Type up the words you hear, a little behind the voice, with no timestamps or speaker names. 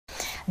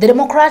The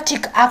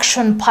Democratic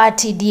Action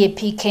Party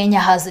DAP Kenya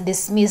has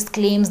dismissed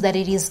claims that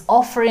it is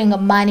offering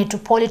money to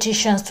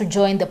politicians to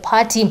join the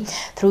party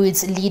through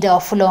its leader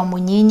Wafula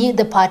Munyinyi.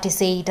 The party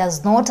said it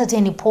has not at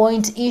any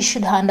point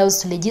issued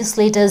handouts to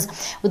legislators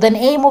with an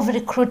aim of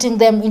recruiting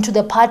them into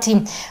the party.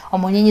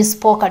 Munyinyi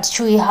spoke at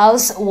Chui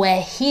House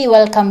where he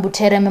welcomed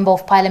Butere Member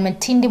of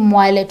Parliament Tindi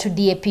Mwale to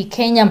DAP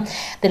Kenya.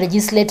 The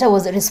legislator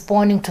was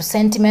responding to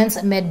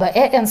sentiments made by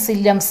ANC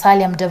leader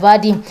Musalia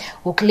Mudavadi,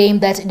 who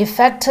claimed that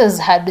defectors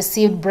had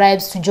received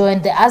bribes to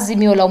join the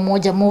Azimio la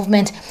Umoja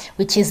movement,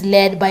 which is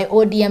led by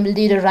ODM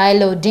leader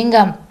Raila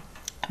Odinga.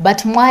 But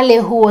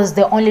Mwale, who was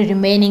the only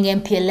remaining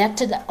MP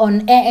elected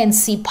on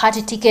ANC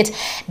party ticket,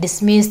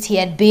 dismissed he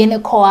had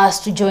been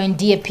coerced to join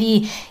DAP.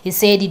 He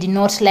said he did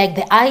not like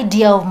the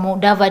idea of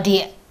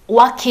Mudavadi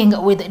working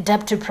with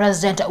Deputy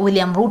President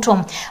William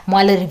Ruto.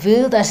 Mwale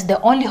revealed that the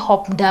only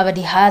hope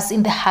Mudavadi has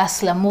in the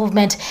Hustler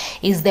movement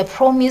is the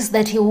promise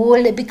that he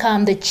will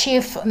become the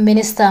chief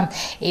minister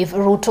if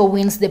Ruto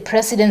wins the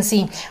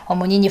presidency.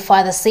 Munyinyi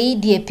further said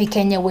DAP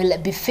Kenya will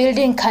be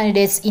fielding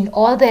candidates in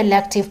all the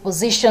elective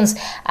positions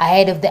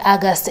ahead of the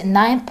August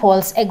 9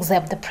 polls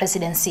except the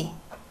presidency.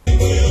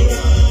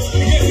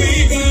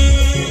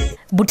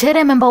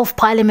 Butere Member of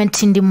Parliament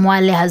Tindi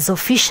Mwale has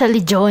officially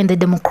joined the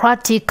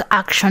Democratic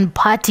Action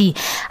Party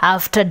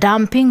after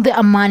dumping the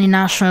Amani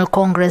National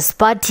Congress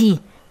Party.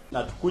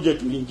 Na tukuje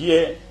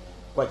tuingie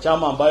kwa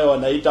chama ambayo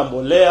wanaita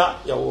mbolea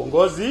ya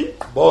uongozi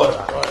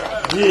bora,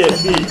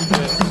 DAP.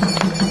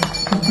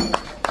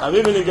 Na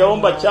mimi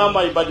ningeomba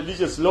chama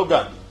ibadilishe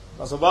slogan,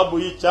 kwa sababu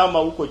hii chama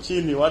huko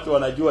chini watu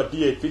wanajua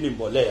DAP ni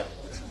mbolea.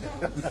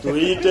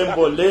 Tuite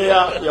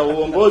mbolea ya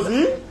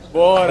uongozi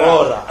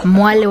bora.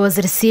 Mwale was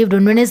received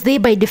on Wednesday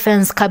by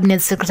Defense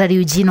Cabinet Secretary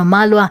Eugene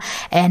Wamalwa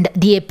and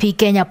DAP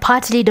Kenya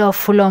party leader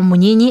Wafula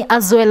Munyinyi,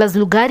 as well as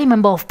Lugari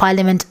Member of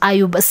Parliament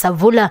Ayub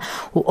Savula,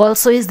 who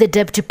also is the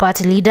deputy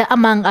party leader,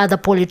 among other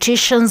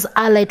politicians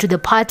allied to the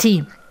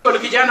party.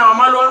 Kijana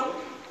Wamalwa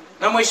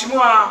na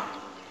Mheshimiwa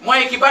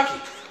Mwai Kibaki,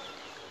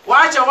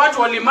 waacha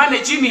watu walimane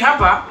chini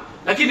hapa,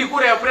 lakini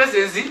kura ya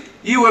presidency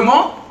iwe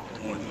mo.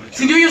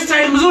 Si ndio hiyo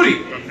style mzuri?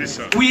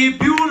 We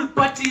build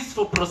parties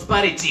for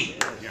prosperity.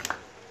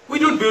 We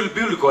don't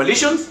build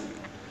coalitions.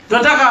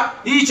 Tunataka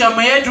hii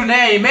chama yetu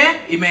naye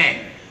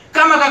ime.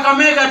 Kama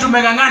Kakamega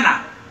tumengangana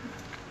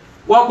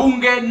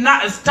wabunge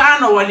na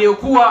 5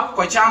 waliokuwa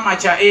kwa chama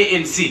cha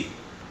ANC.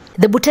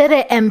 The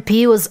Butere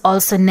MP was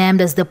also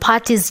named as the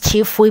party's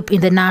chief whip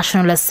in the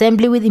National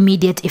Assembly with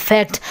immediate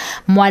effect.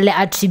 Mwale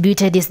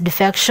attributed his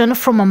defection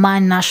from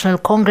Amani National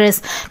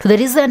Congress to the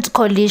recent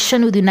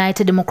coalition with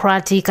United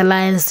Democratic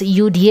Alliance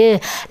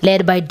UDA,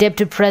 led by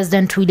Deputy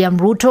President William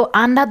Ruto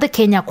under the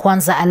Kenya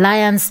Kwanza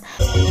Alliance.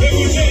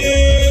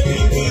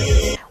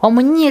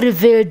 Munyinyi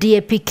revealed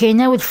DAP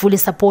Kenya will fully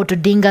support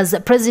Odinga's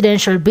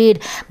presidential bid,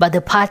 but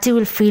the party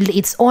will field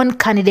its own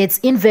candidates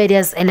in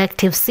various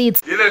elective seats.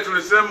 Ile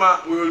tulisema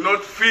we will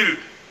not field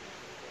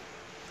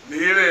ni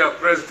ile ya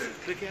president.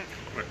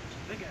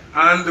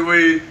 And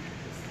we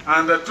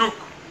undertook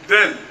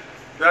then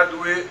that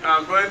we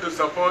are going to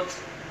support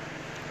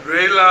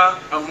Raila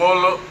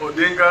Amolo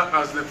Odinga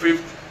as the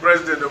 5th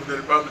president of the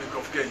Republic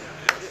of Kenya.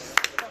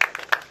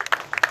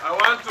 I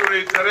want to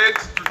reiterate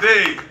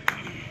today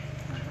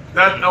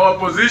that our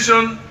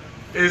position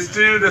is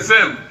still the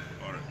same.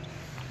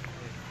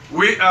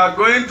 We are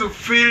going to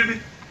field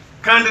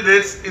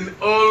candidates in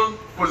all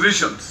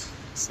positions.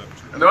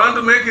 And I want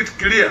to make it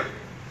clear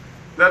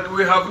that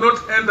we have not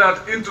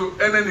entered into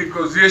any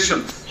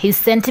negotiations. His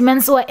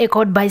sentiments were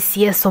echoed by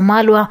CS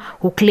Wamalwa,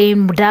 who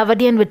claimed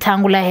Mudavadi and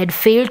Wetangula had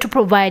failed to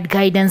provide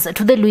guidance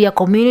to the Luhya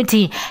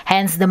community,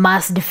 hence the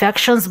mass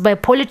defections by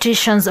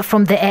politicians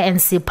from the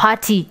ANC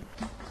party.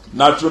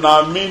 Na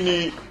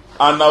tunaamini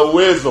ana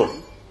uwezo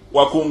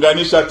wa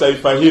kuunganisha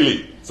taifa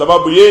hili,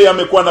 sababu yeye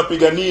amekuwa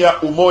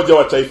anapigania umoja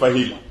wa taifa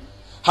hili.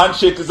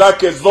 Handshake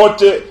zake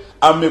zote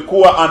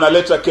amekuwa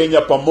analeta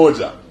Kenya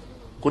pamoja.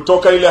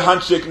 Kutoka ile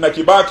handshake na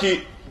Kibaki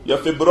ya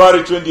Februari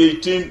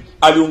 2018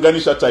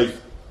 aliunganisha taifa.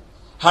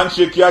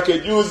 Handshake yake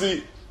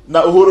juzi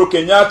na Uhuru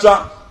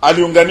Kenyatta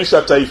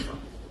aliunganisha taifa.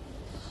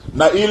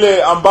 Na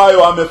ile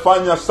ambayo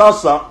amefanya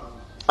sasa,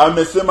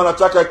 amesema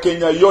nataka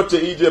Kenya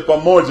yote ije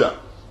pamoja,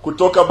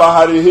 kutoka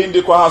Bahari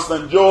Hindi kwa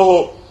Hassan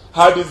Joho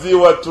hadi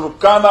ziwa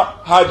Turkana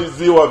hadi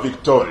ziwa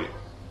Victoria.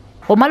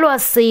 Wamalwa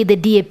said the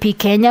DAP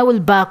Kenya will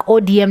back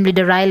ODM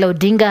leader Raila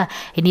Odinga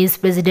in his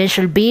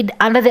presidential bid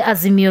under the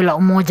Azimio la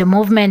Umoja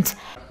movement.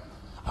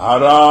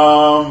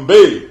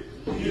 Harambe!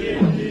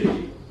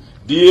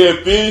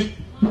 DAP!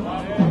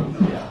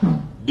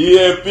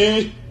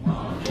 DAP!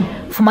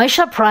 For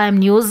Maisha Prime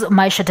News,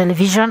 Maisha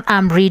Television,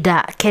 I'm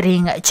Rida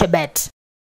Kering Chebet.